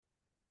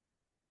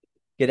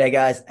G'day,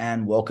 guys,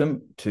 and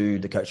welcome to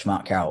the Coach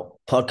Mark Carroll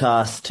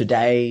podcast.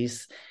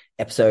 Today's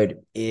episode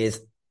is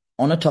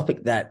on a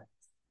topic that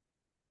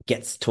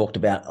gets talked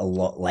about a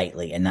lot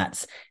lately, and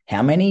that's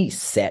how many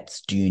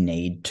sets do you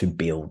need to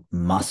build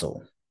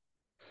muscle?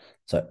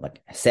 So, like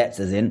sets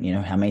as in,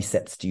 how many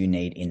sets do you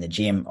need in the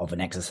gym of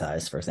an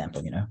exercise, for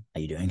example? Are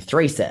you doing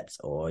 3 sets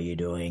or are you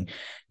doing,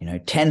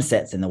 10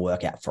 sets in the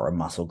workout for a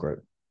muscle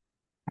group?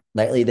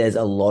 Lately, there's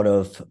a lot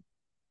of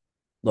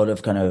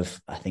kind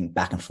of, I think,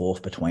 back and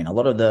forth between a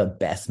lot of the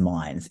best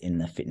minds in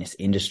the fitness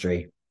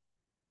industry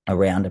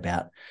around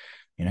about,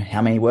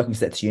 how many working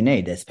sets you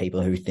need. There's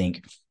people who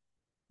think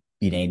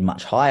you need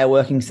much higher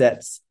working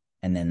sets.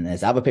 And then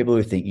there's other people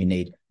who think you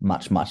need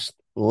much, much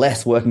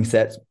less working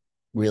sets,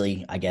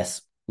 really, I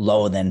guess,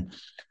 lower than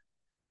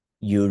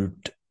you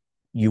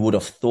would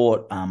have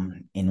thought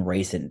in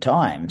recent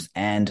times.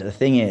 And the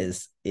thing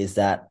is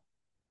that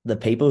the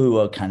people who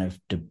are kind of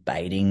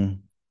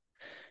debating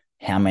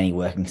how many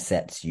working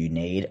sets you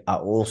need are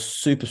all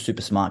super,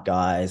 super smart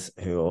guys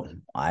who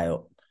I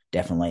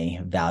definitely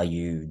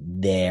value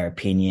their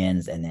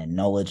opinions and their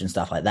knowledge and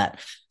stuff like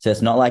that. So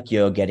it's not like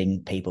you're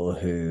getting people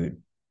who,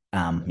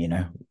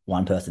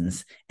 one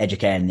person's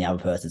educated and the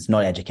other person's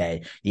not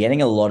educated. You're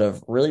getting a lot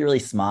of really, really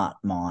smart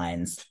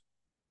minds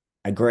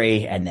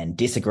agree and then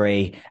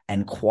disagree,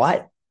 and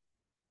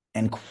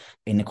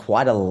in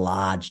quite a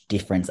large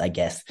difference, I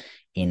guess,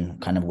 in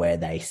kind of where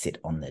they sit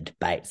on the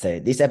debate. So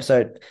this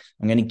episode,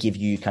 I'm going to give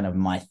you kind of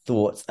my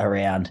thoughts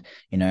around,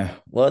 a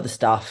lot of the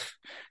stuff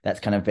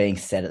that's kind of being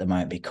said at the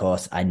moment,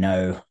 because I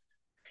know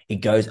it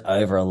goes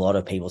over a lot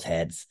of people's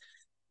heads.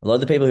 A lot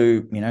of the people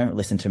who,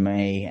 listen to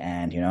me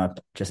and,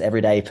 just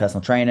everyday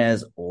personal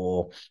trainers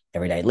or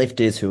everyday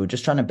lifters who are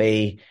just trying to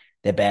be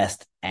their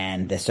best.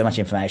 And there's so much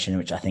information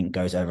which I think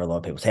goes over a lot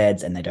of people's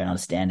heads and they don't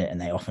understand it, and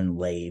they often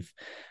leave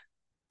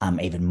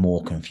even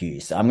more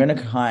confused. So I'm going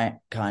to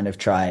kind of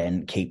try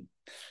and keep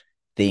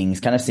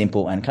things kind of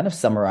simple and kind of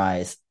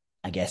summarize,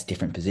 I guess,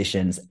 different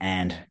positions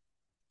and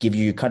give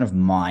you kind of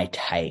my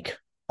take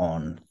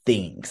on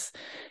things.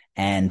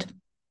 And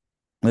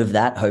with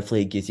that,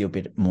 hopefully it gives you a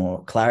bit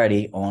more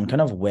clarity on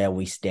kind of where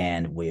we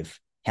stand with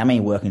how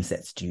many working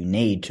sets do you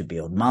need to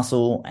build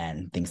muscle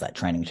and things like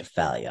training to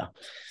failure.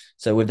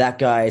 So with that,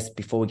 guys,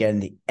 before we get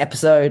into the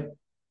episode,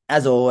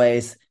 as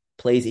always,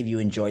 please, if you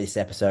enjoy this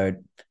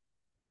episode,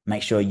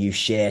 make sure you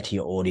share to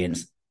your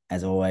audience.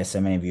 As always,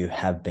 so many of you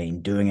have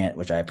been doing it,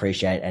 which I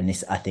appreciate. And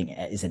this, I think,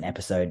 is an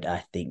episode,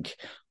 I think,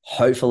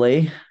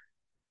 hopefully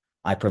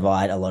I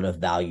provide a lot of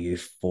value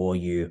for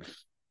you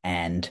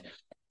and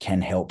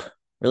can help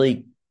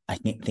really, I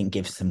think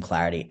give some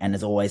clarity. And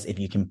as always, if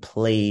you can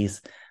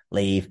please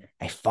leave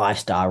a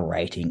 5-star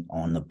rating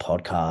on the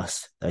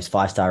podcast. Those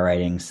 5-star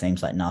ratings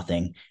seems like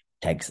nothing.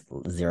 Takes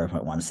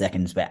 0.1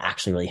 seconds, but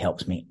actually really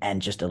helps me,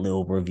 and just a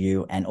little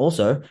review. And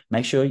also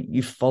make sure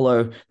you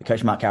follow the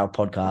Coach Mark Carroll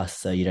podcast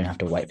so you don't have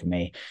to wait for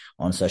me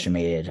on social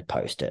media to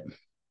post it.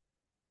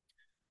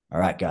 All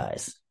right,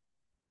 guys.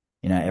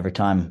 Every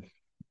time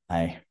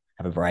I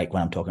have a break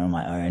when I'm talking on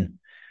my own,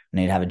 I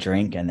need to have a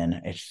drink, and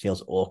then it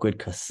feels awkward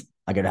because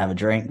I go to have a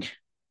drink,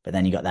 but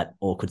then you got that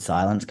awkward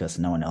silence because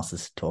no one else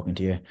is talking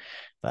to you.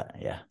 But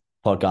yeah,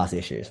 podcast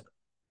issues.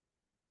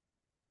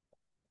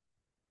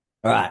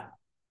 All right.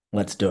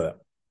 Let's do it.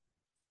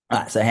 All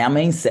right. So how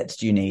many sets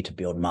do you need to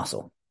build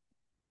muscle?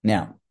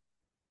 Now,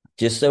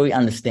 just so we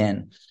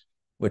understand,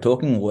 we're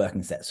talking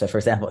working sets. So for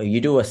example, if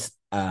you do a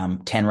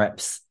 10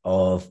 reps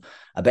of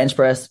a bench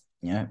press,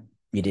 you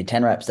did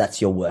 10 reps, that's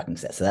your working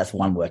set. So that's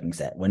one working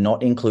set. We're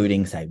not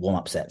including, say,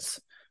 warm-up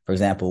sets. For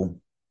example,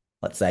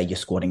 let's say you're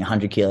squatting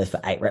 100 kilos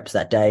for 8 reps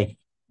that day.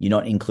 You're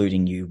not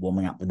including you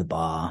warming up with the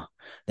bar,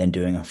 then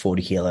doing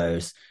 40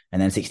 kilos,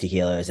 and then 60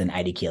 kilos and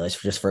 80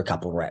 kilos just for a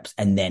couple of reps.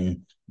 And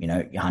then,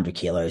 100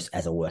 kilos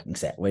as a working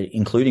set. We're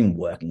including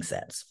working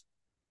sets.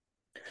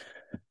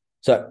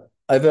 So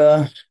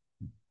over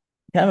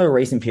kind of a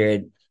recent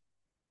period,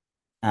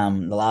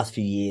 the last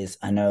few years,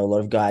 I know a lot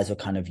of guys are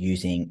kind of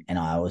using, and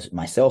I was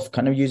myself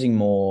kind of using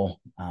more,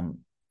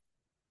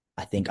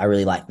 I think I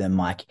really like the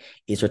Mike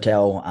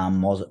Israetel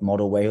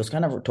model, where he was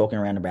kind of talking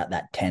around about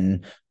that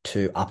 10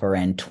 to upper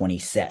end 20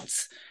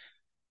 sets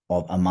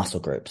of a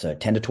muscle group. So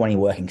 10 to 20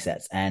 working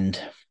sets. And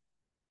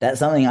that's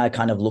something I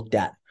kind of looked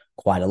at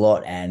quite a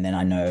lot. And then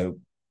I know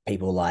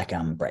people like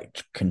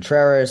Brett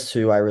Contreras,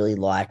 who I really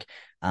like.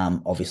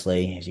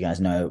 Obviously, as you guys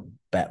know,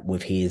 but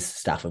with his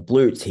stuff with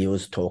glutes, he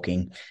was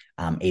talking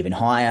even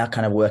higher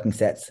kind of working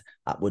sets,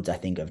 upwards, I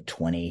think, of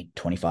 20,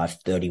 25,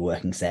 30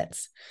 working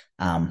sets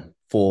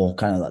for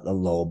kind of like the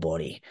lower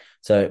body.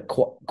 So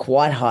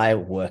quite high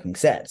working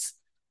sets.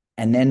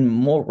 And then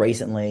more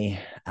recently,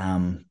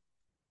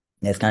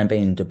 there's kind of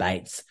been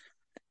debates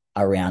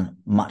around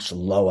much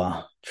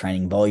lower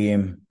training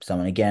volume.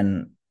 Someone,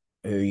 again,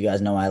 who you guys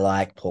know I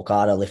like, Paul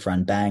Carter, Lift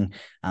Run Bang.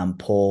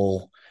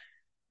 Paul,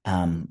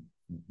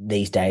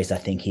 these days, I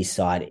think his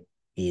side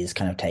is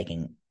kind of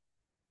taking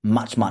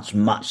much, much,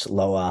 much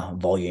lower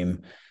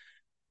volume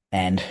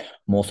and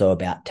more so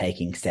about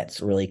taking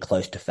sets really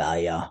close to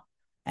failure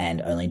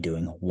and only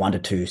doing 1 to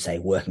 2, say,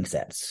 working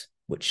sets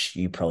which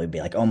you probably be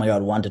like, oh my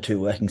God, 1 to 2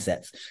 working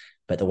sets.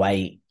 But the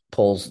way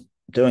Paul's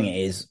doing it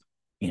is,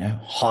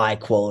 high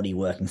quality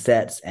working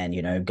sets.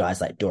 And,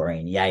 guys like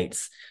Dorian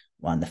Yates,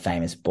 one of the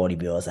famous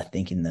bodybuilders, I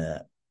think in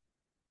the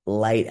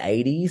late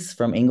 80s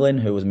from England,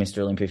 who was Mr.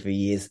 Olympia for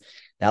years.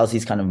 That was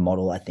his kind of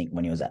model, I think,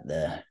 when he was at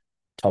the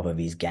top of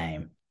his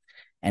game.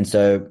 And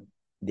so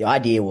the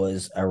idea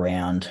was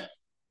around,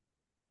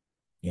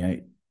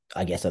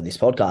 I guess of this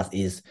podcast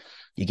is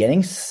you're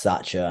getting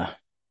such a,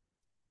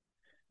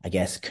 I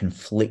guess,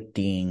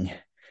 conflicting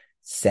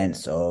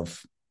sense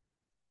of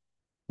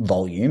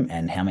volume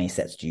and how many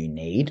sets do you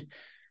need,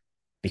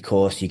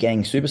 because you're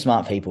getting super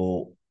smart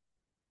people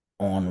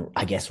on,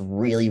 I guess,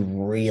 really,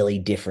 really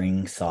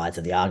differing sides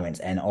of the arguments.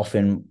 And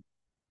often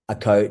a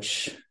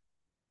coach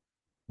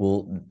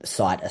will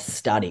cite a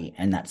study,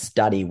 and that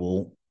study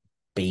will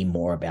be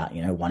more about,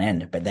 one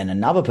end. But then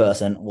another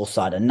person will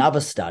cite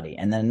another study,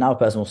 and then another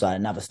person will cite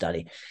another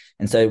study.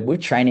 And so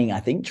with training, I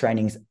think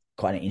training's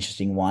quite an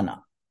interesting one.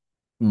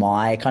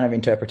 My kind of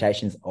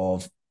interpretations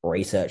of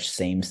research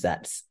seems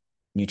that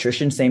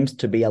nutrition seems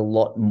to be a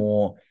lot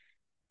more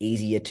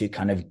easier to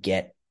kind of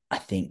get, I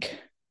think,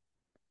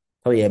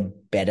 probably a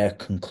better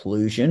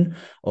conclusion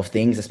of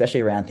things,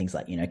 especially around things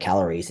like,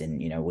 calories and,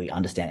 we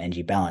understand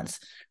energy balance.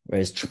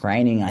 Whereas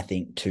training, I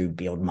think, to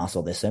build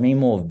muscle, there's so many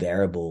more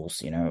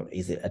variables.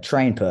 Is it a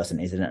trained person?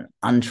 Is it an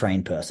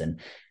untrained person?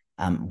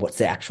 What's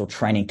their actual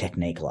training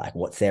technique like?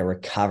 What's their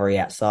recovery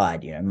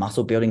outside?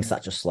 Muscle building is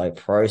such a slow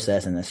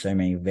process, and there's so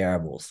many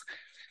variables.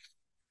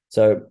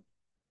 So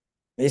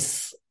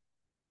this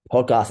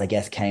podcast, I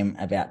guess, came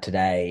about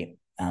today.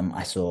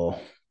 I saw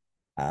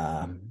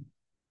one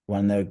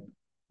of the,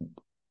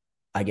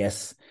 I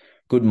guess,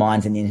 good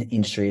minds in the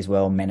industry as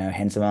well, Menno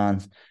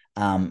Henselmans.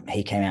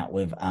 He came out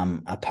with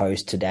a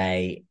post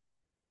today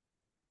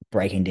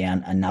breaking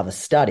down another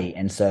study.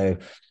 And so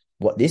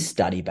what this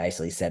study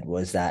basically said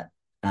was that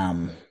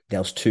there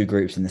was 2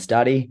 groups in the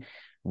study.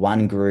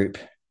 One group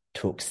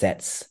took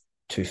sets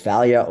to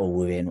failure or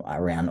within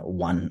around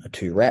 1 or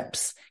 2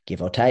 reps,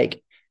 give or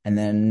take. And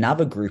then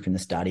another group in the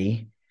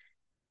study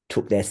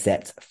took their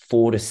sets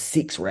 4 to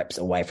 6 reps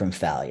away from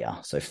failure.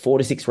 So 4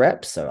 to 6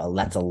 reps. So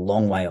that's a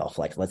long way off.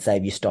 Like, let's say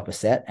if you stop a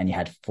set and you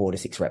had 4 to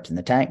 6 reps in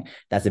the tank,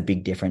 that's a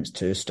big difference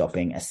to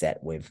stopping a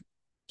set with,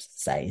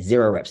 say,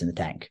 0 reps in the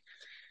tank.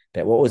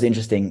 But what was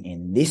interesting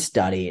in this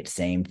study, it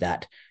seemed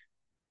that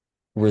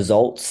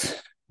results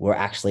were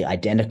actually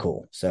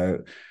identical. So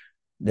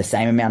the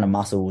same amount of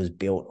muscle was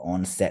built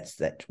on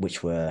sets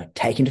which were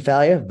taken to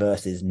failure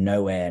versus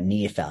nowhere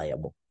near failure.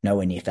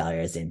 Nowhere near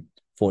failure as in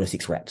 4 to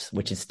 6 reps,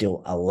 which is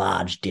still a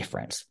large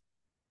difference.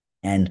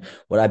 And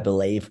what I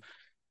believe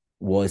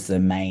was the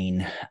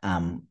main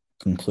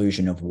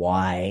conclusion of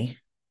why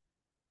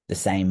the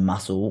same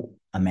muscle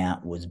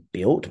amount was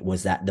built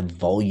was that the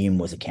volume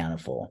was accounted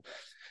for.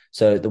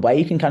 So the way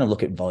you can kind of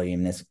look at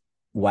volume, there's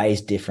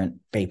ways different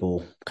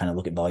people kind of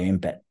look at volume,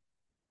 but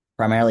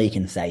primarily you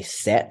can say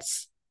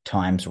sets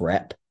times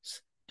reps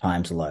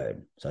times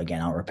load. So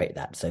again, I'll repeat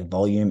that. So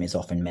volume is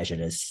often measured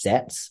as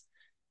sets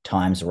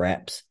times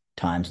reps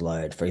times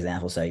load. For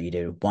example, so you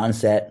do 1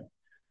 set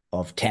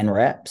of 10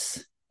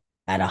 reps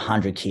at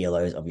 100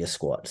 kilos of your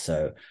squat.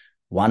 So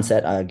 1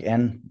 set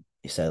again.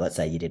 So let's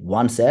say you did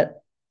 1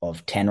 set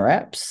of 10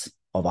 reps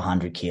of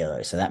 100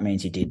 kilos. So that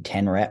means you did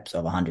 10 reps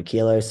of 100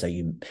 kilos. So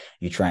you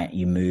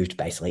moved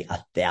basically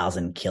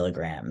 1,000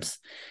 kilograms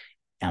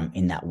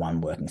in that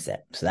one working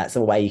set. So that's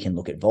the way you can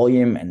look at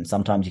volume. And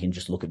sometimes you can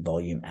just look at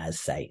volume as,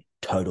 say,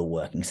 total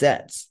working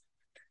sets.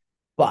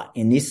 But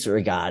in this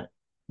regard,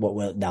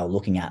 what they were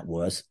looking at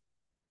was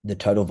the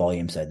total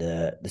volume. So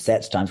the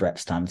sets times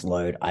reps times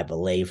load, I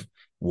believe,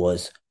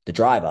 was the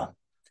driver.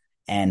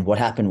 And what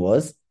happened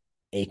was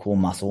equal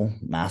muscle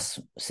mass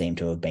seemed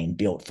to have been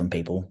built from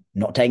people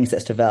not taking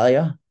sets to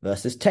failure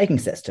versus taking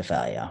sets to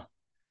failure.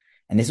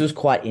 And this was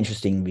quite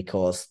interesting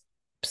because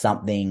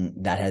something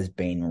that has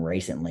been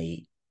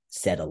recently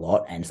said a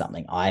lot, and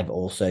something I've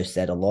also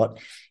said a lot,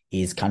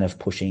 is kind of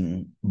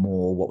pushing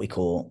more what we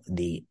call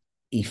the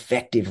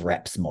effective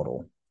reps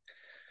model.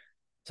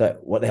 So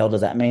what the hell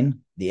does that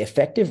mean? The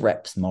effective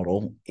reps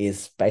model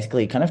is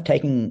basically kind of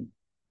taking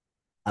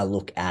a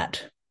look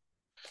at,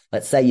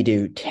 let's say you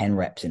do 10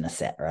 reps in a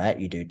set, right?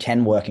 You do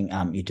 10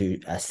 you do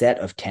a set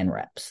of 10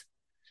 reps,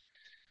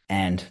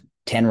 and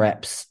 10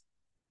 reps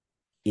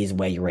is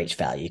where you reach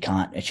failure. You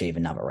can't achieve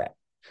another rep.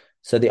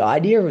 So the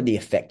idea of the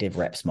effective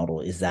reps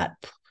model is that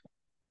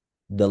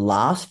the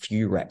last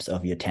few reps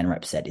of your 10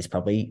 rep set is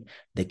probably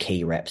the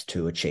key reps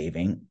to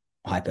achieving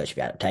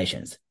hypertrophy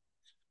adaptations.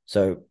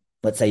 So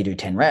let's say you do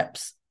 10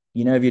 reps,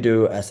 if you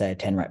do, say, a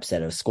 10 rep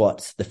set of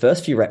squats, the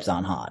first few reps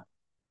aren't hard.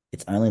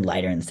 It's only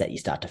later in the set you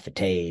start to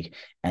fatigue,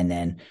 and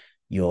then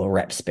your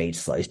rep speed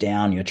slows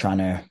down. You're trying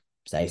to,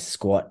 say,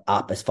 squat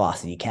up as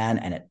fast as you can,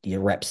 and your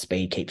rep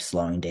speed keeps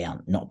slowing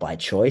down, not by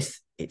choice.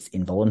 It's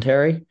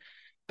involuntary,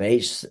 but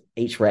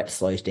each rep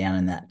slows down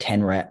in that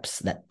 10 reps,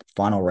 that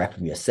final rep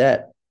of your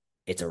set.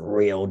 It's a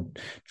real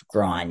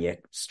grind. You're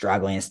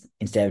struggling.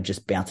 Instead of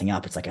just bouncing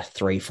up, it's like a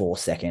 3-4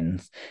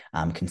 seconds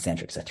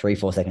concentric. So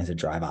 3-4 seconds to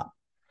drive up.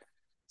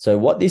 So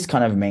what this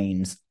kind of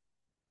means,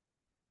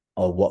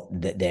 or what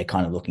they're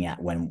kind of looking at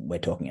when we're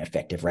talking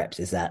effective reps,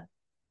 is that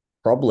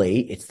probably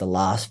it's the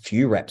last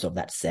few reps of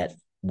that set,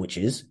 which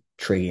is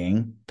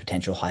triggering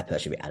potential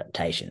hypertrophy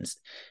adaptations.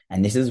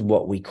 And this is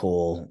what we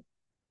call,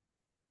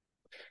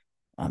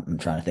 I'm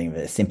trying to think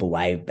of a simple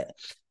way, but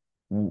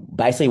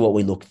basically what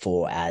we look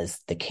for as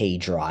the key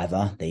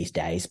driver these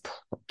days,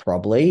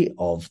 probably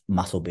of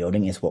muscle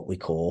building, is what we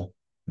call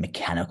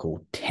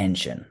mechanical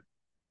tension.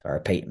 I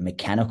repeat,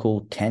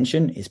 mechanical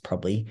tension is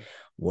probably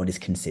what is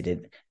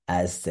considered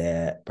as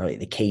probably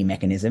the key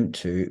mechanism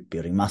to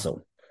building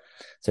muscle.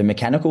 So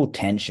mechanical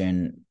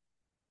tension,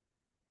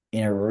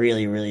 in a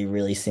really, really,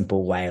 really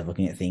simple way of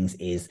looking at things,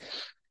 is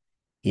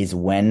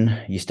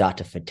when you start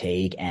to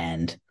fatigue,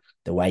 and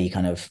the way you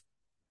kind of,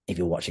 if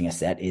you're watching a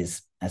set,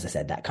 is, as I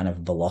said, that kind of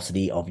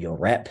velocity of your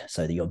rep,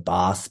 so that your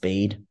bar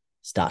speed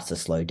starts to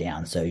slow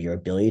down. So your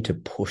ability to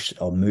push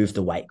or move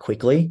the weight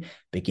quickly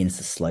begins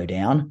to slow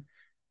down.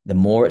 The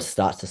more it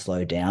starts to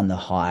slow down, the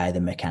higher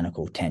the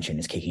mechanical tension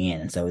is kicking in.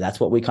 And so that's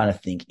what we kind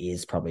of think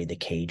is probably the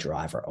key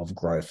driver of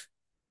growth,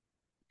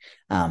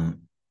 or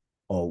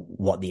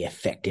what the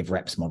effective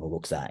reps model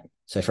looks like.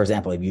 So for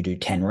example, if you do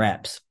 10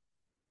 reps,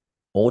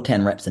 all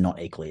 10 reps are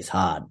not equally as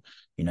hard.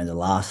 The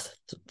last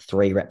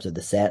 3 reps of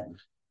the set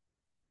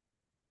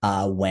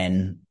are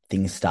when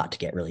things start to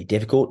get really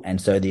difficult.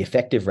 And so the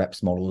effective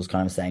reps model is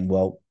kind of saying,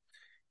 well,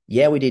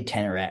 yeah, we did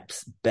 10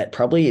 reps, but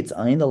probably it's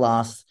only the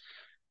last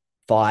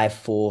 5,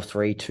 4,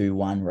 3, 2,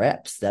 1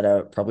 reps that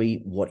are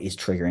probably what is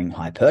triggering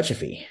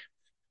hypertrophy.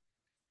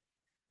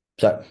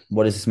 So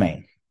what does this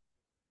mean?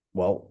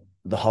 Well,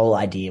 the whole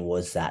idea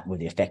was that with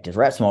the effective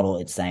reps model,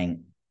 it's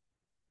saying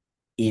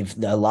if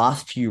the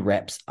last few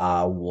reps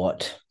are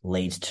what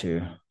leads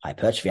to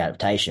hypertrophy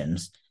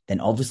adaptations, then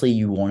obviously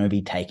you want to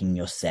be taking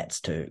your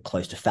sets to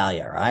close to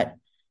failure, right?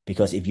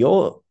 Because if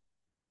you're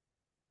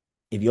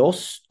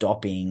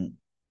stopping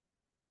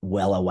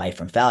well away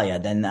from failure,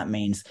 then that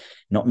means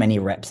not many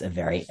reps are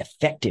very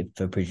effective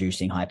for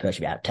producing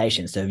hypertrophy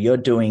adaptations. So if you're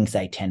doing,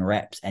 say, 10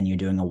 reps and you're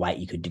doing a weight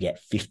you could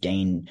get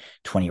 15,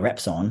 20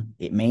 reps on,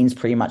 it means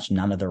pretty much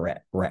none of the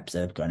reps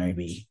are going to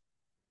be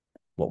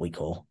what we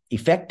call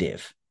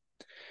effective.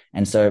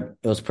 And so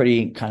it was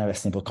pretty kind of a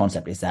simple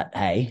concept, is that,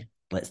 hey,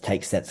 let's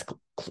take sets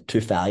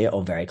to failure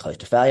or very close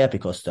to failure,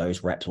 because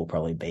those reps will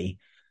probably be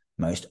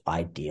most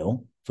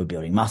ideal for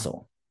building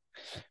muscle.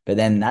 But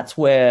then that's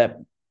where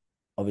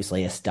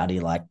obviously a study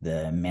like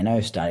the Meno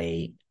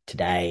study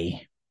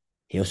today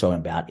he was talking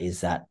about,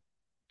 is that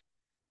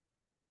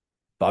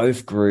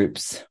both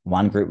groups,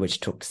 one group which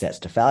took sets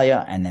to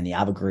failure and then the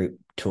other group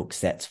took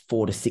sets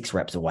 4 to 6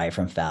 reps away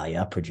from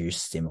failure,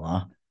 produced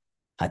similar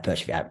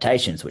hypertrophy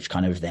adaptations, which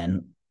kind of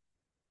then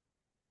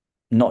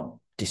not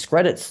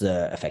discredits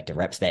the effective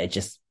reps, but it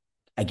just,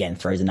 again,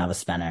 throws another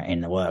spanner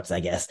in the works, I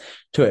guess,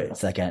 to it.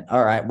 It's like,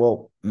 all right,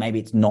 well, maybe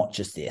it's not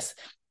just this.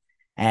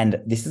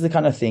 And this is the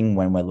kind of thing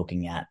when we're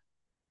looking at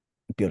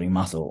building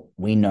muscle,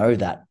 we know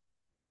that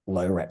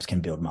low reps can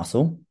build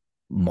muscle,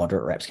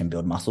 moderate reps can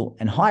build muscle,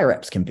 and high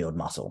reps can build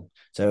muscle.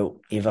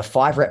 So if a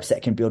 5 rep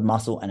set can build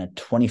muscle and a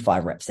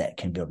 25 rep set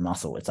can build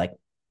muscle, it's like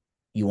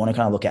you want to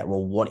kind of look at,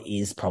 well, what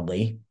is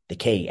probably the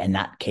key? And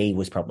that key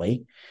was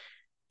probably,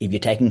 if you're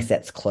taking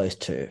sets close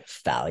to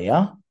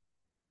failure,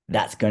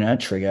 that's going to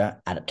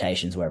trigger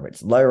adaptations, whether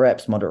it's low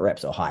reps, moderate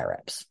reps, or high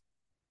reps.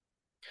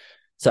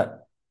 So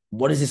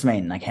what does this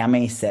mean? Like, how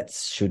many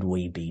sets should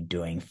we be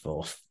doing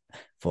for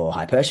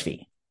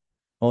hypertrophy?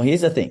 Well,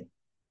 here's the thing.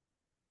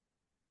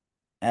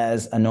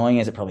 As annoying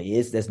as it probably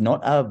is, there's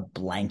not a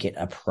blanket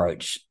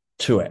approach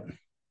to it.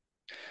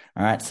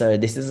 All right. So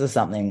this is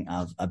something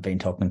I've been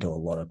talking to a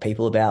lot of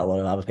people about, a lot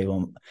of other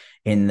people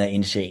in the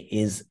industry,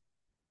 is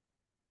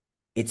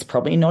it's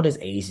probably not as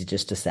easy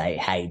just to say,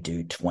 hey,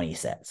 do 20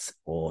 sets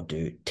or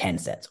do 10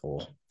 sets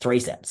or 3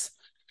 sets.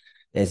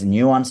 There's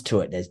nuance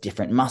to it. There's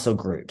different muscle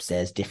groups.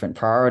 There's different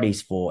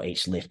priorities for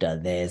each lifter.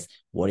 There's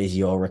what is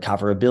your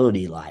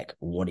recoverability like?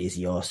 What is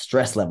your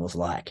stress levels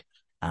like?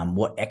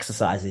 What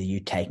exercises are you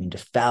taking to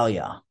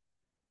failure?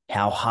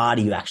 How hard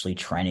are you actually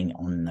training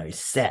on those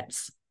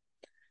sets?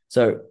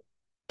 So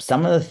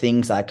some of the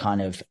things I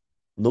kind of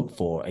look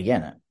for,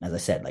 again, as I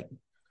said, like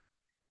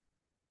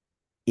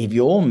if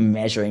you're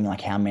measuring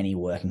like how many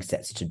working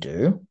sets to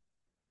do,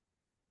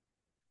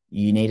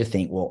 you need to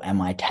think, well,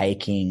 am I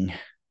taking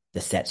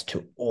the sets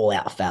to all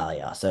out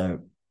failure? So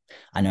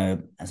I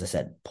know, as I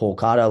said, Paul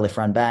Carter, lift,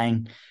 run,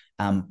 bang.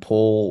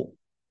 Paul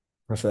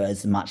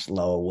prefers much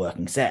lower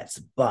working sets,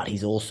 but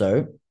he's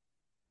also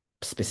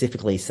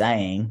specifically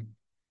saying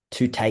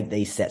to take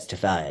these sets to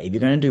failure. If you're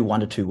going to do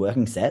 1 to 2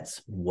 working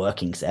sets,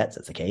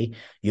 that's the key,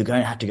 you're going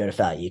to have to go to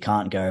failure. You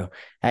can't go,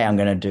 hey, I'm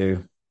going to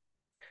do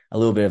a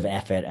little bit of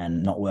effort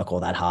and not work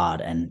all that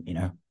hard and, be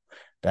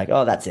like,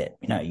 oh, that's it.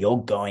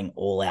 You're going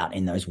all out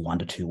in those 1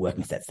 to 2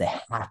 working sets. They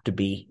have to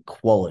be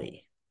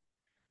quality.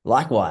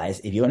 Likewise,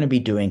 if you're going to be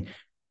doing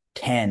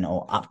 10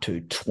 or up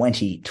to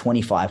 20,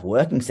 25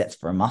 working sets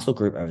for a muscle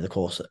group over the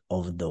course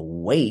of the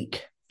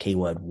week,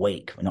 keyword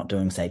week, we're not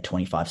doing, say,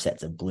 25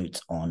 sets of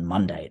glutes on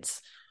Monday.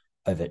 It's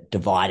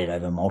divided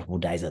over multiple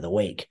days of the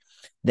week,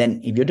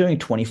 then if you're doing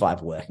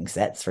 25 working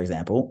sets, for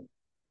example,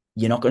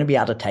 you're not going to be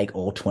able to take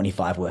all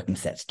 25 working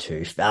sets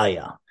to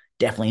failure.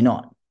 Definitely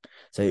not.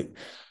 So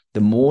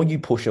the more you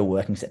push a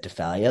working set to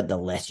failure, the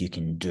less you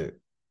can do.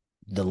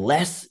 The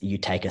less you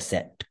take a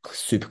set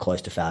super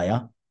close to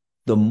failure,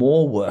 the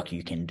more work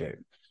you can do.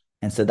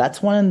 And so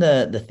that's one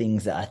of the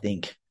things that I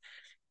think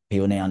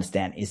people need to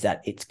understand, is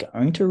that it's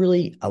going to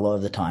really, a lot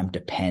of the time,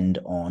 depend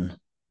on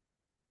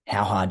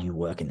how hard you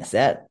work in the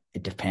set.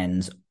 It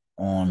depends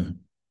on,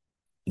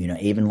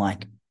 even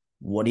like,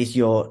 what is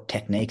your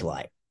technique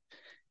like?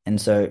 And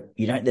so,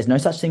 there's no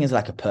such thing as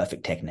like a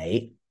perfect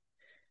technique,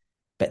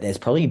 but there's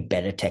probably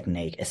better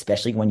technique,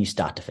 especially when you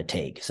start to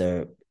fatigue.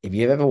 So if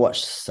you've ever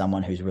watched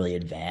someone who's really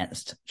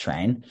advanced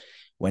train,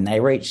 when they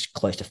reach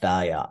close to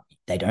failure,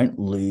 they don't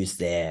lose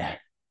their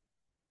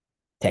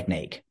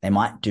technique. They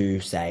might do,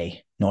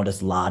 say, not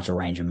as large a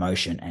range of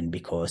motion, and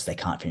because they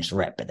can't finish the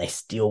rep, but they're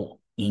still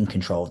in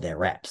control of their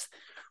reps.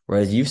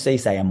 Whereas you see,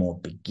 say, a more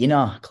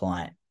beginner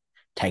client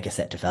take a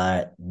set to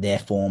failure, their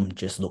form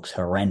just looks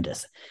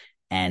horrendous.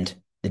 And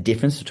the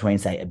difference between,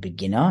 say, a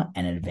beginner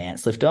and an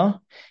advanced lifter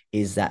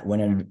is that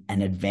when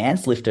an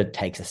advanced lifter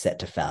takes a set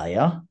to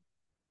failure,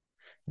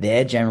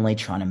 they're generally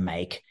trying to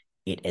make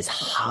it as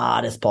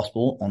hard as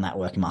possible on that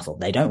working muscle.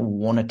 They don't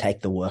want to take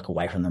the work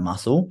away from the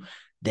muscle.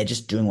 They're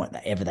just doing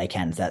whatever they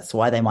can. So that's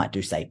why they might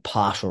do, say,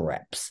 partial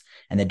reps.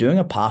 And they're doing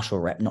a partial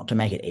rep not to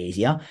make it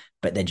easier,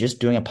 but they're just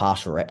doing a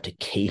partial rep to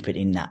keep it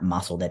in that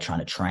muscle they're trying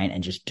to train,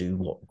 and just do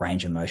what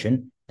range of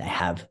motion they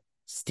have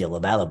still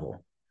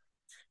available.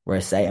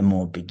 Whereas, say, a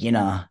more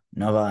beginner,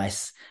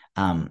 novice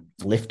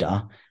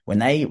lifter, when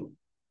they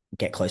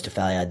get close to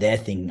failure, they're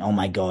thinking, oh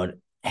my God,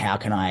 how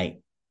can I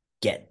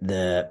get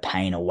the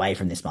pain away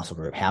from this muscle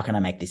group? How can I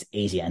make this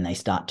easier? And they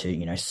start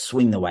to,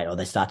 swing the weight, or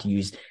they start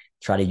to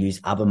try to use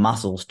other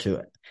muscles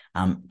to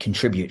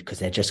contribute, because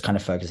they're just kind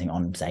of focusing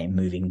on, say,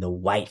 moving the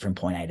weight from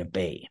point A to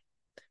B.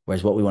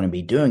 Whereas what we want to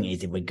be doing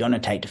is, if we're going to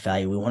take to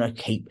failure, we want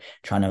to keep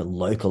trying to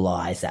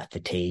localize that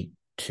fatigue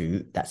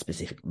to that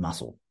specific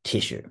muscle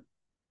tissue.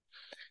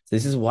 So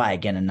this is why,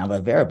 again, another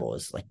variable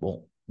is like,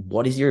 well,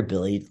 what is your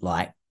ability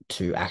like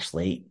to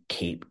actually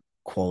keep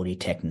quality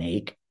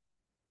technique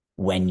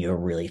when you're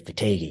really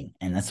fatiguing?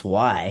 And that's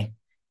why,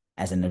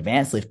 as an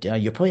advanced lifter,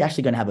 you're probably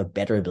actually going to have a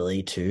better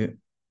ability to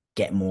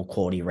get more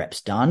quality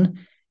reps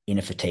done in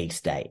a fatigue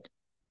state.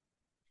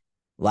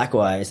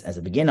 Likewise, as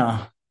a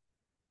beginner,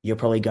 you're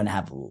probably going to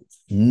have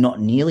not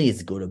nearly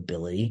as good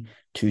ability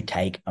to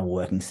take a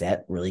working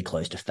set really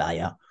close to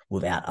failure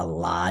without a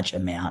large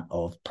amount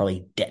of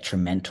probably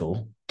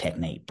detrimental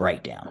technique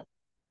breakdown.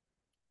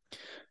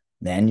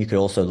 Then you could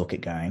also look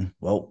at going,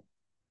 well,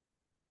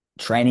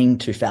 training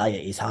to failure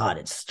is hard.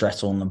 It's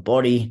stressful on the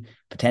body,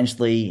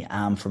 potentially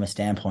from a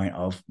standpoint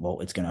of,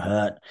 well, it's going to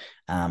hurt.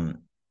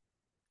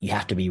 You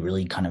have to be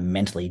really kind of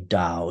mentally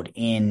dialed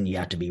in. You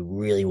have to be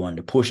really wanting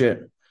to push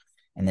it.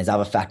 And there's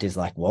other factors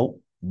like, well,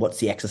 what's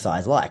the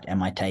exercise like?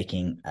 Am I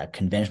taking a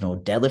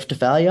conventional deadlift to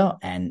failure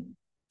and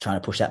trying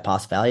to push that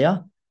past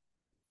failure?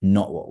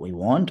 Not what we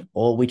want.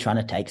 Or are we trying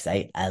to take,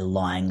 say, a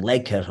lying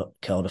leg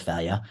curl to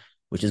failure,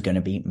 which is going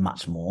to be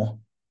much more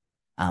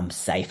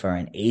safer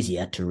and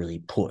easier to really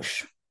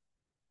push.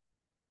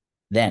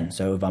 Then,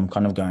 so if I'm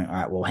kind of going, all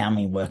right, well, how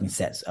many working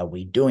sets are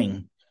we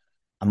doing?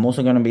 I'm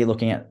also going to be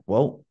looking at,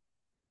 well,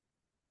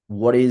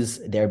 what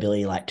is their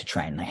ability like to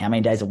train? Like, how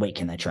many days a week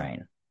can they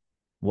train?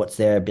 What's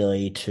their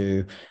ability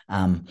to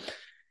then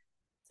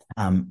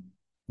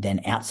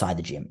outside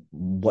the gym?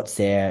 What's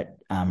their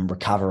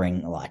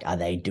recovering like? Are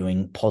they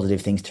doing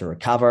positive things to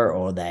recover,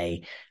 or are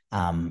they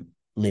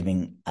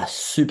living a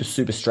super,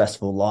 super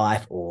stressful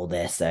life, or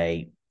they're,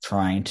 say,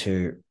 trying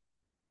to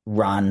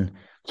run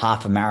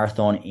half a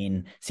marathon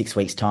in 6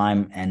 weeks'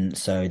 time, and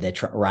so they're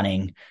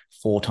running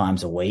 4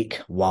 times a week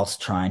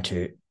whilst trying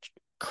to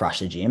crush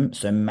the gym?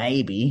 So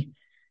maybe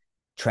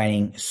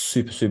training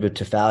super, super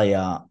to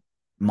failure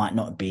might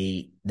not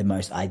be the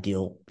most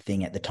ideal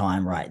thing at the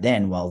time right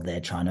then, while they're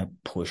trying to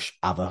push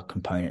other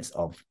components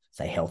of,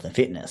 say, health and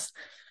fitness.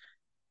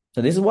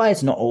 So this is why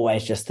it's not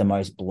always just the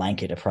most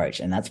blanket approach.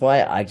 And that's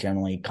why I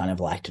generally kind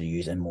of like to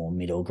use a more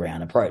middle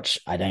ground approach.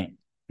 I don't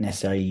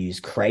necessarily use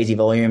crazy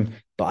volume,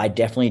 but I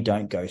definitely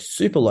don't go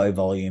super low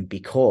volume,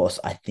 because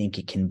I think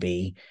it can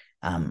be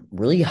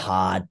really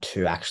hard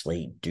to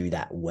actually do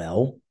that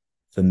well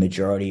for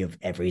majority of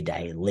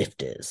everyday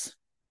lifters.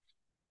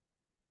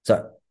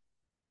 So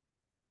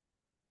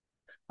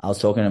I was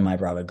talking to my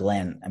brother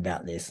Glenn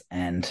about this,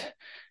 and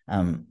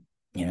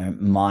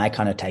my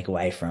kind of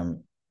takeaway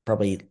from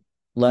probably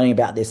learning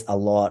about this a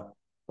lot,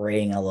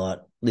 reading a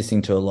lot,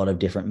 listening to a lot of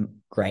different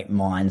great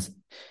minds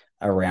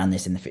around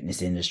this in the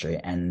fitness industry.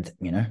 And,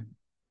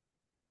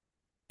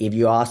 if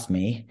you ask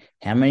me,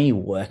 how many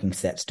working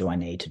sets do I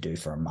need to do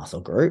for a muscle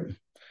group?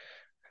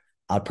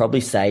 I'd probably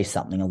say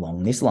something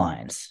along these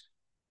lines.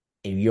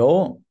 If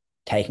you're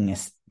taking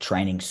us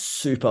training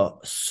super,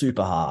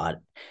 super hard,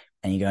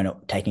 and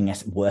you're taking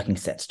us working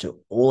sets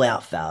to all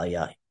out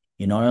failure,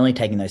 You're not only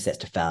taking those sets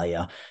to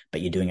failure,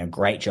 but you're doing a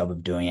great job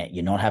of doing it.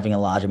 You're not having a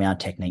large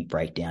amount of technique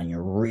breakdown.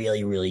 You're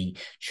really, really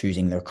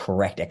choosing the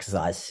correct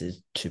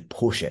exercises to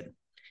push it.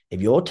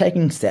 If you're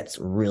taking sets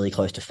really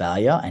close to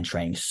failure and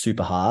training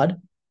super hard,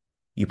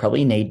 you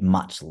probably need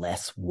much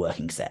less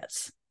working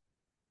sets.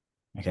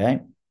 Okay.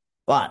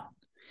 But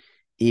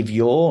if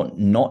you're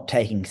not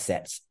taking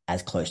sets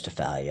as close to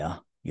failure,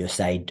 you're,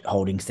 say,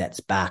 holding sets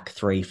back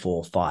 3,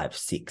 4, 5,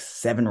 6,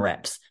 7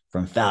 reps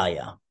from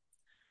failure,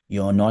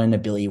 you're not in an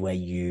ability where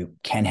you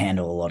can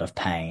handle a lot of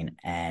pain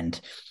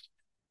and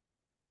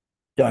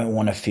don't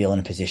want to feel in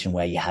a position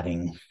where you're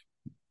having,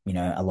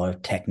 a lot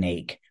of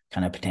technique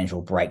kind of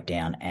potential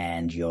breakdown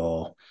and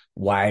you're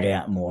wired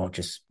out more,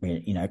 just,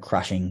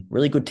 crushing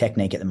really good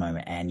technique at the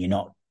moment. And you're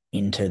not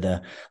into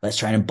the let's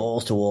train in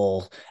balls to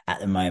wall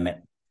at the moment.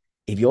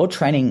 If you're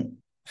training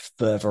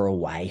further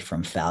away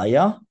from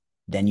failure,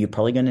 then you're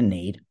probably going to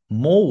need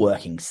more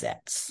working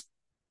sets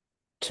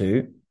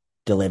to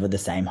deliver the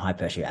same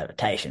hypertrophy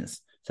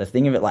adaptations. So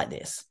think of it like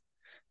this.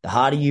 The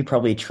harder you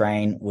probably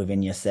train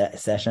within your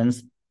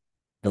sessions,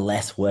 the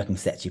less working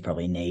sets you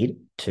probably need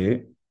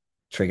to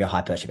trigger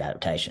hypertrophy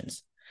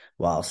adaptations.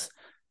 Whilst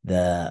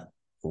the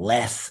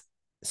less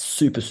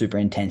super, super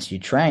intense you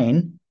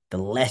train, the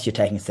less you're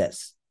taking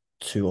sets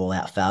to all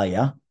out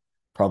failure,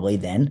 probably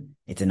then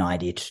it's an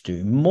idea to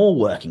do more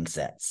working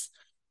sets.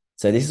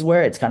 So this is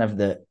where it's kind of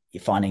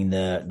you're finding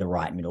the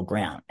right middle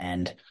ground.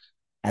 And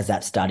as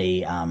that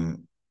study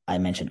I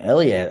mentioned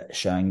earlier,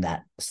 showing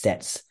that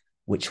sets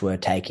which were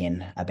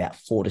taking about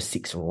 4 to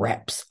 6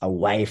 reps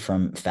away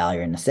from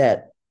failure in the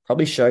set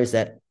probably shows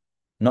that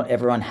not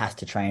everyone has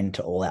to train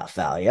to all out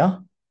failure.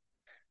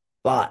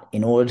 But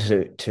in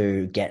order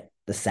to get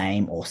the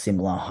same or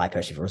similar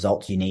hypertrophy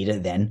results, you need to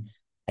then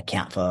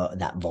account for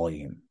that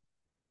volume,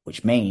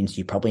 which means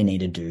you probably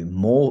need to do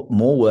more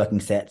working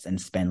sets and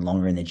spend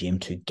longer in the gym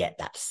to get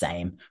that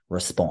same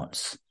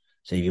response.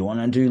 So if you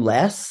want to do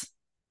less,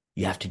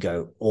 you have to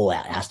go all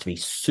out. It has to be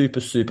super,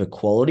 super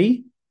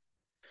quality.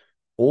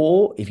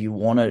 Or if you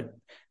want to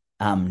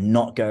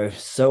not go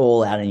so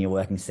all out in your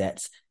working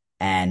sets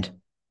and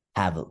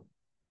have a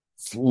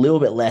little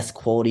bit less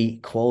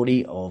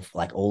quality of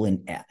like all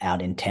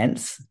out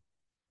intense,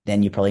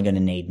 then you're probably going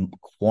to need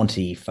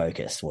quantity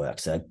focused work.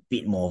 So a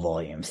bit more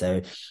volume.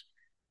 So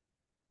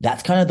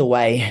that's kind of the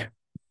way,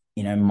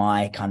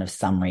 my kind of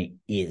summary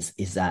is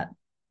that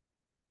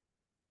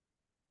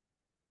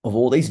of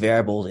all these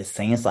variables, it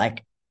seems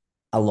like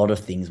a lot of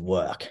things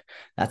work.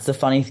 That's the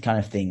funny kind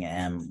of thing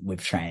with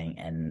training.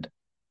 And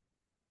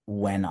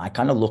when I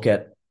kind of look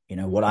at,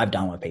 what I've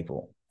done with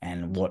people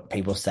and what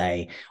people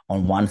say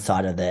on one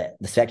side of the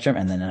spectrum,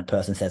 and then a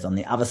person says on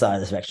the other side of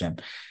the spectrum,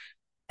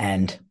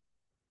 and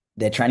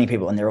they're training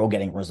people and they're all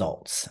getting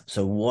results.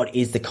 So what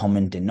is the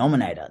common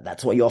denominator?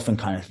 That's what you often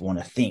kind of want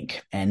to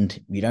think. And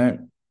you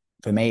don't,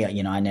 for me,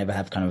 I never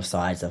have kind of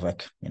sides of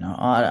like,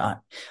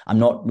 I'm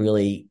not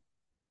really,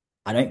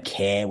 I don't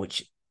care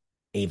which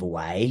either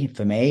way.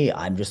 For me,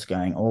 I'm just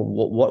going,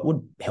 what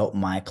would help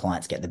my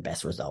clients get the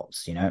best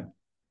results?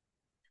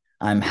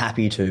 I'm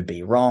happy to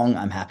be wrong.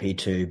 I'm happy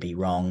to be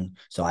wrong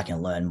so I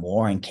can learn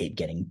more and keep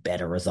getting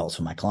better results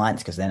for my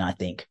clients. Because then I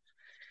think,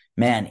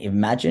 man,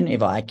 imagine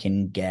if I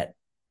can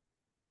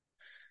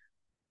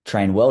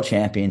train world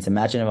champions.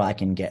 Imagine if I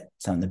can get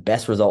some of the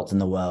best results in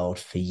the world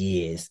for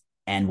years,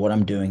 and what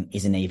I'm doing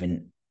isn't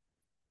even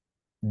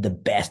the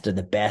best of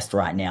the best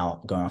right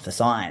now going off the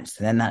science.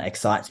 And then that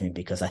excites me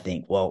because I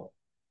think, well,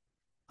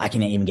 I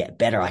can even get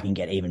better. I can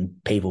get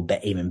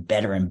even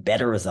better and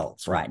better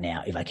results right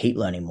now if I keep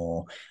learning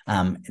more.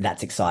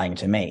 That's exciting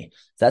to me.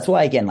 So that's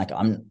why, again, like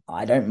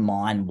I don't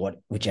mind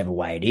whichever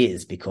way it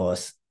is,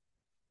 because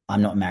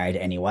I'm not married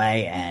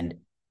anyway, and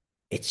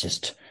it's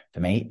just, for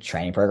me,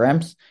 training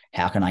programs.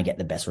 How can I get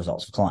the best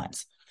results for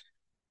clients?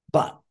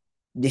 But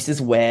this is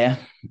where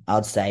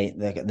I'd say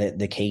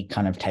the key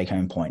kind of take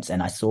home points.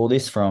 And I saw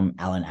this from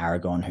Alan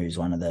Aragon, who's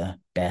one of the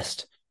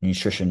best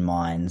nutrition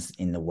minds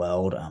in the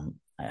world.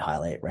 I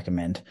highly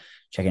recommend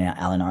checking out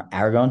Alan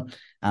Aragon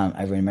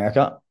over in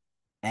America.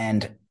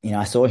 And,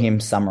 I saw him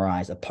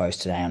summarize a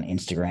post today on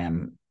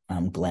Instagram.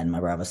 Glenn, my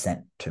brother,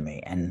 sent to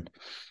me. And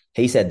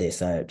he said this.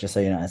 So just so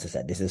you know, as I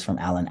said, this is from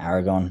Alan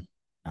Aragon.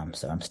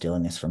 So I'm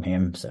stealing this from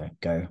him. So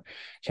go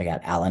check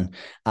out Alan.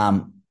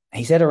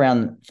 He said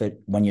for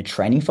when you're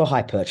training for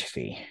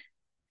hypertrophy,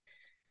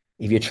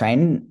 if you're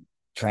training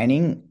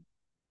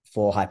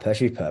for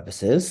hypertrophy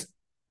purposes,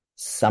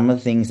 some of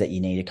the things that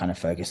you need to kind of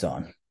focus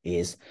on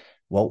is,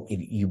 well, if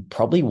you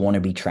probably want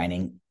to be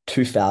training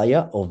to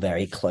failure or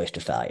very close to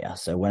failure.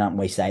 So when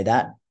we say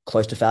that,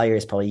 close to failure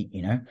is probably,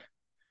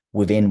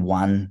 within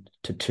 1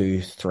 to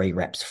 2, 3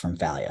 reps from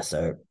failure.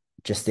 So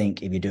just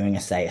think, if you're doing a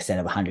set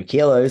of 100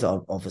 kilos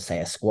of say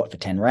a squat for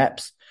 10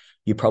 reps,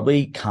 you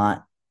probably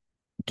can't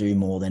do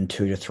more than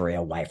 2 to 3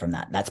 away from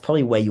that. That's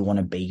probably where you want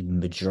to be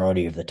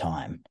majority of the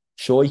time.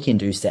 Sure, you can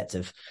do sets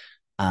of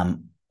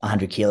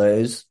 100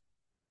 kilos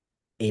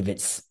if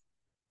it's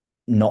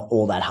not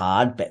all that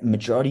hard, but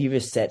majority of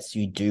your sets,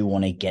 you do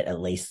want to get at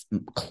least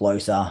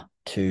closer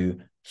to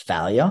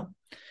failure.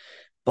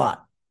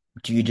 But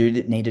Do you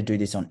need to do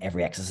this on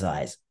every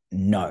exercise?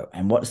 No.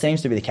 And what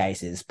seems to be the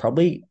case is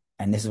probably,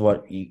 and this is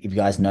what if you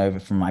guys know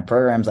from my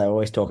programs, I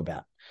always talk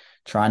about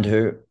trying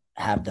to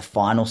have the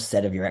final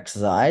set of your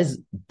exercise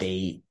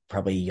be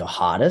probably your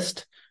hardest.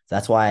 So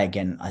that's why,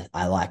 again,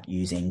 I like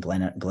using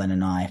Glenn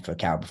and I for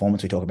Carol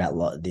Performance. We talk about a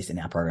lot of this in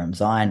our program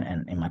design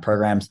and in my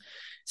programs.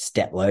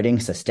 Step loading.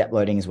 So step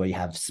loading is where you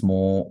have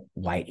small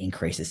weight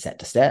increases set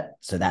to step.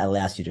 So that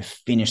allows you to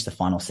finish the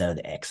final set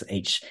of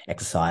each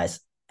exercise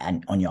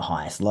and on your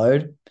highest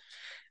load.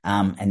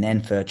 And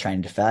then for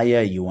training to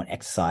failure, you want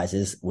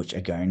exercises which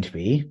are going to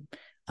be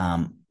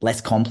less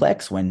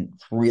complex when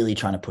really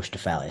trying to push to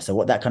failure. So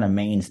what that kind of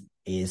means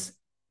is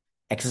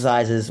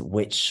exercises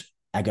which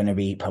are going to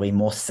be probably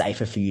more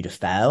safer for you to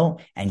fail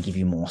and give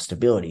you more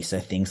stability. So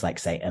things like,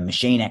 say, a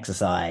machine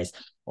exercise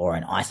or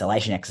an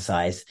isolation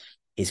exercise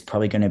is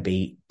probably going to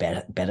be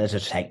better to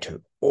take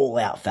to all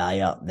out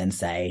failure than,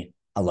 say,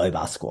 a low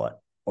bar squat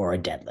or a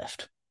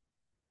deadlift.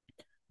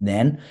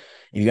 Then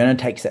if you're going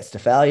to take sets to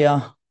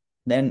failure,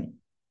 then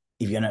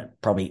if you're going to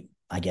probably,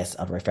 I guess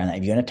I'd reframe that.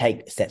 If you're going to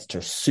take sets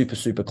to super,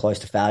 super close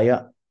to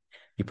failure,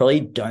 you probably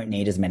don't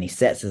need as many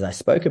sets as I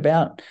spoke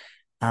about.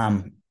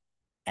 And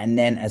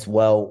then as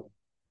well,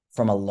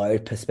 from a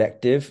load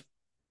perspective,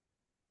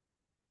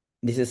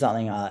 this is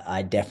something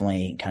I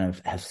definitely kind of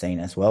have seen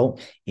as well,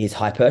 is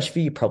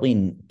hypertrophy. You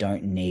probably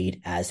don't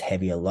need as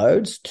heavier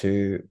loads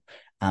to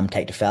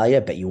take to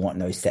failure, but you want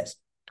those sets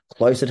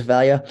closer to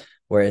failure.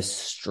 Whereas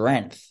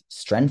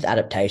strength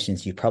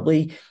adaptations,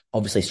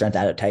 obviously strength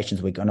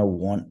adaptations, we're going to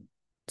want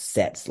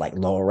sets like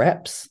lower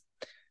reps,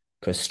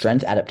 because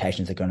strength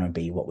adaptations are going to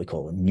be what we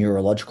call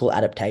neurological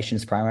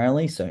adaptations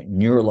primarily. So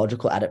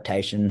neurological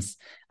adaptations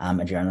are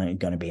generally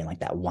going to be in like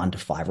that 1 to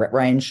 5 rep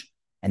range.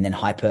 And then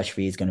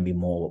hypertrophy is going to be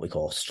more what we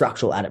call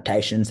structural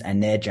adaptations,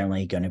 and they're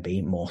generally going to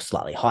be more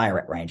slightly higher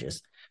rep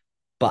ranges.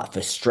 But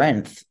for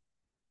strength,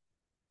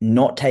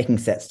 not taking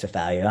sets to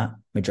failure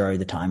majority of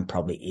the time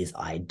probably is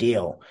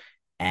ideal.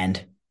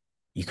 And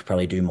you could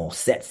probably do more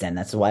sets then.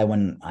 That's why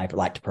when I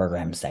like to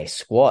program, say,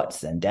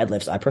 squats and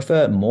deadlifts, I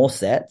prefer more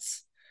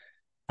sets,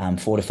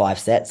 4 to 5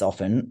 sets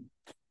often,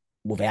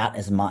 without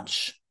as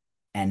much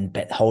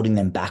but holding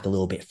them back a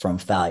little bit from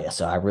failure.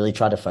 So I really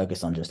try to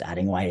focus on just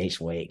adding weight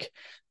each week.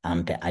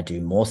 But I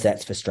do more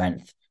sets for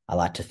strength. I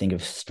like to think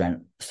of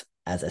strength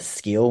as a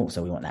skill.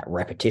 So we want that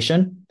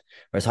repetition.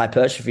 Whereas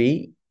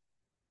hypertrophy,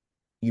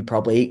 you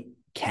probably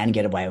can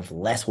get away with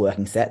less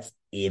working sets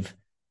if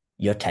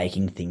you're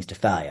taking things to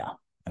failure.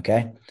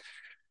 Okay.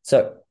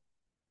 So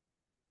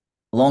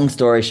long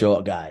story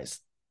short, guys,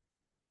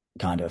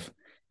 kind of,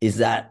 is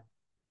that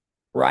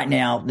right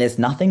now there's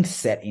nothing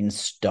set in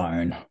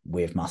stone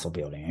with muscle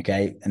building.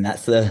 Okay. And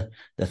that's the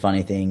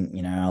funny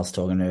thing, I was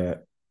talking to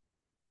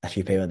a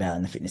few people about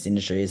in the fitness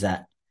industry, is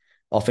that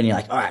often you're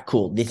like, all right,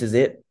 cool, this is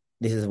it.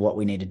 This is what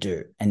we need to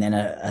do. And then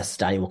a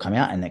study will come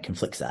out and that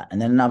conflicts that.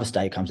 And then another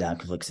study comes out and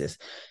conflicts this.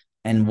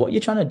 And what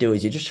you're trying to do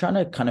is you're just trying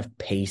to kind of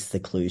piece the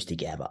clues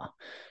together.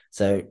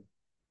 So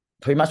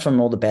pretty much from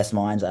all the best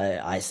minds,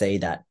 I see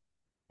that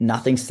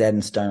nothing's set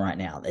in stone right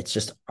now. It's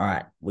just, all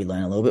right, we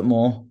learn a little bit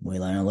more. We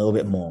learn a little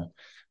bit more.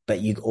 But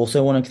you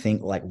also want to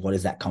think, like, what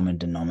is that common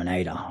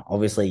denominator?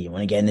 Obviously, you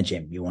want to get in the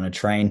gym. You want to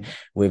train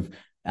with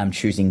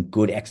choosing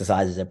good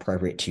exercises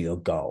appropriate to your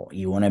goal.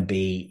 You want to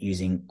be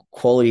using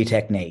quality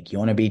technique. You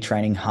want to be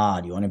training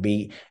hard. You want to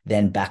be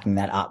then backing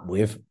that up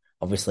with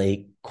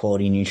obviously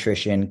quality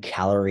nutrition,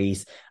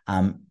 calories,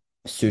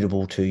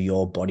 suitable to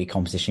your body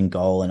composition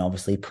goal, and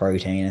obviously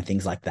protein and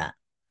things like that.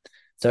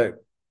 So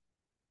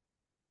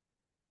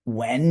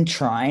when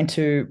trying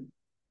to,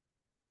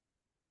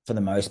 for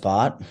the most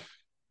part,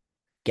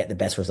 get the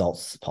best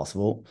results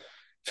possible,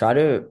 try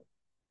to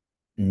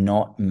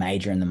not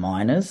major in the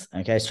minors.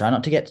 Okay. So try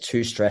not to get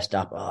too stressed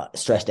out.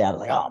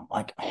 Like, oh,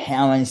 like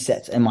how many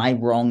sets am I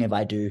wrong if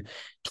I do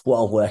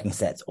 12 working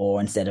sets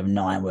or instead of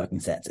 9 working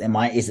sets? Are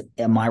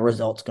my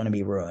results going to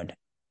be ruined?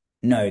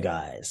 No,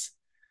 guys,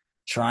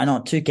 try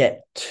not to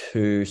get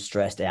too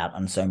stressed out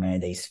on so many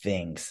of these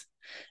things,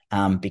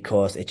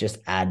 because it just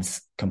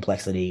adds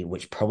complexity,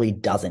 which probably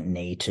doesn't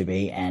need to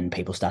be. And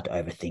people start to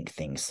overthink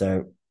things.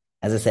 So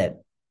as I said,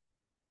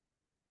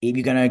 if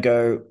you're going to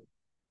go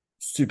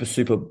super,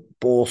 super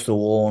balls to the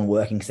wall on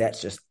working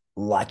sets, just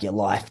like your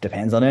life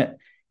depends on it,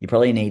 you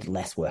probably need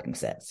less working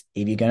sets.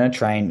 If you're going to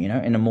train,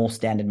 in a more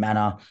standard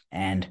manner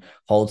and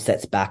hold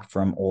sets back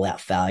from all out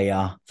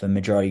failure for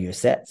majority of your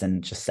sets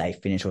and just say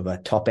finish with a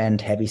top end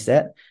heavy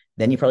set,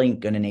 then you're probably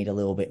going to need a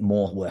little bit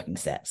more working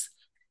sets.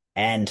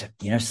 And,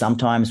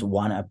 sometimes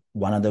one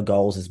of the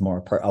goals is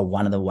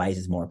one of the ways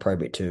is more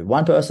appropriate to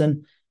one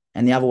person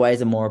and the other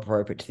ways are more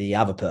appropriate to the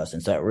other person.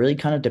 So it really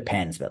kind of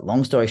depends. But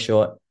long story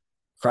short,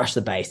 crush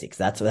the basics.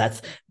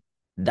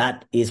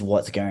 That is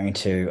what's going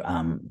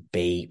to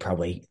be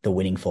probably the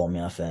winning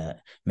formula for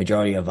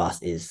majority of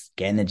us, is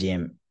get in the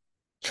gym,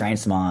 train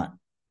smart,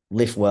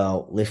 lift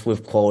well, lift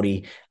with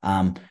quality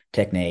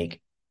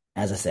technique.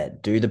 As I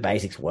said, do the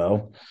basics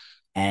well,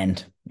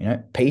 and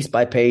piece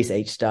by piece,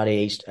 each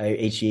study,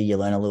 each year you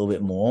learn a little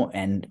bit more.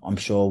 And I'm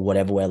sure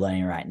whatever we're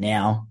learning right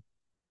now,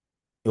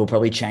 it will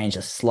probably change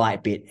a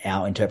slight bit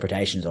our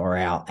interpretations or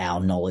our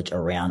knowledge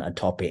around a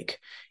topic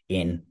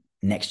in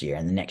next year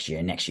and the next year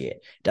and next year.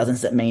 It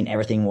doesn't mean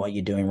everything what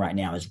you're doing right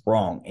now is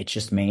wrong. It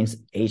just means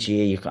each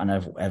year you kind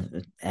of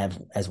have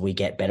as we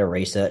get better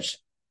research,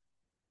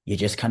 you're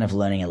just kind of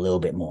learning a little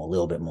bit more, a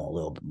little bit more, a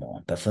little bit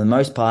more. But for the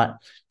most part,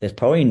 there's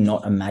probably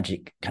not a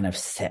magic kind of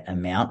set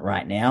amount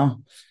right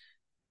now.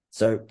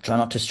 So try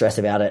not to stress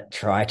about it.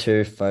 Try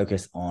to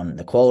focus on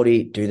the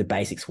quality, do the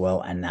basics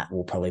well, and that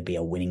will probably be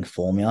a winning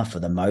formula for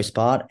the most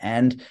part.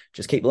 And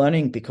just keep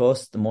learning,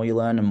 because the more you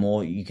learn, the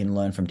more you can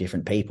learn from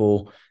different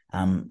people.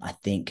 I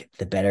think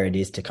the better it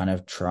is to kind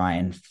of try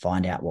and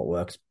find out what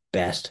works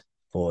best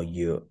for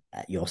you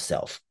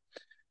yourself.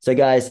 So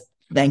guys,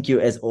 thank you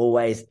as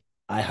always.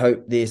 I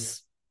hope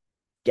this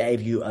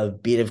gave you a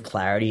bit of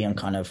clarity on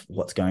kind of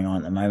what's going on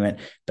at the moment,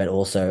 but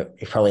also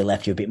it probably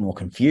left you a bit more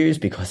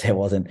confused because there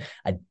wasn't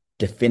a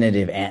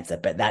definitive answer.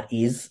 But that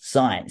is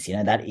science,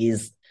 that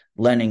is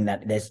learning,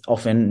 that there's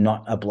often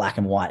not a black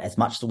and white. As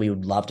much as we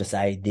would love to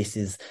say this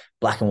is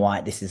black and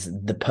white, this is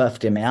the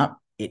perfect amount,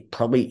 it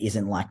probably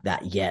isn't like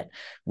that yet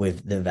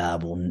with the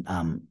valuable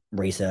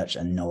research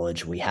and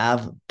knowledge we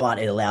have, but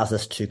it allows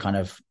us to kind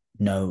of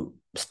know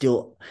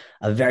still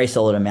a very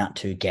solid amount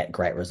to get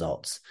great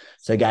results.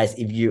 So guys,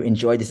 if you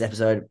enjoyed this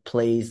episode,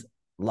 please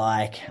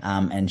like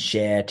and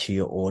share to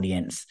your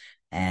audience,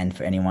 and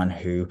for anyone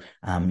who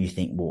you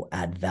think will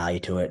add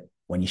value to it,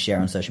 when you share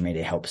on social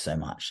media, it helps so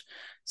much.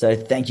 So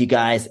thank you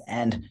guys,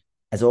 and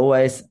as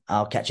always,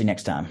 I'll catch you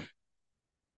next time.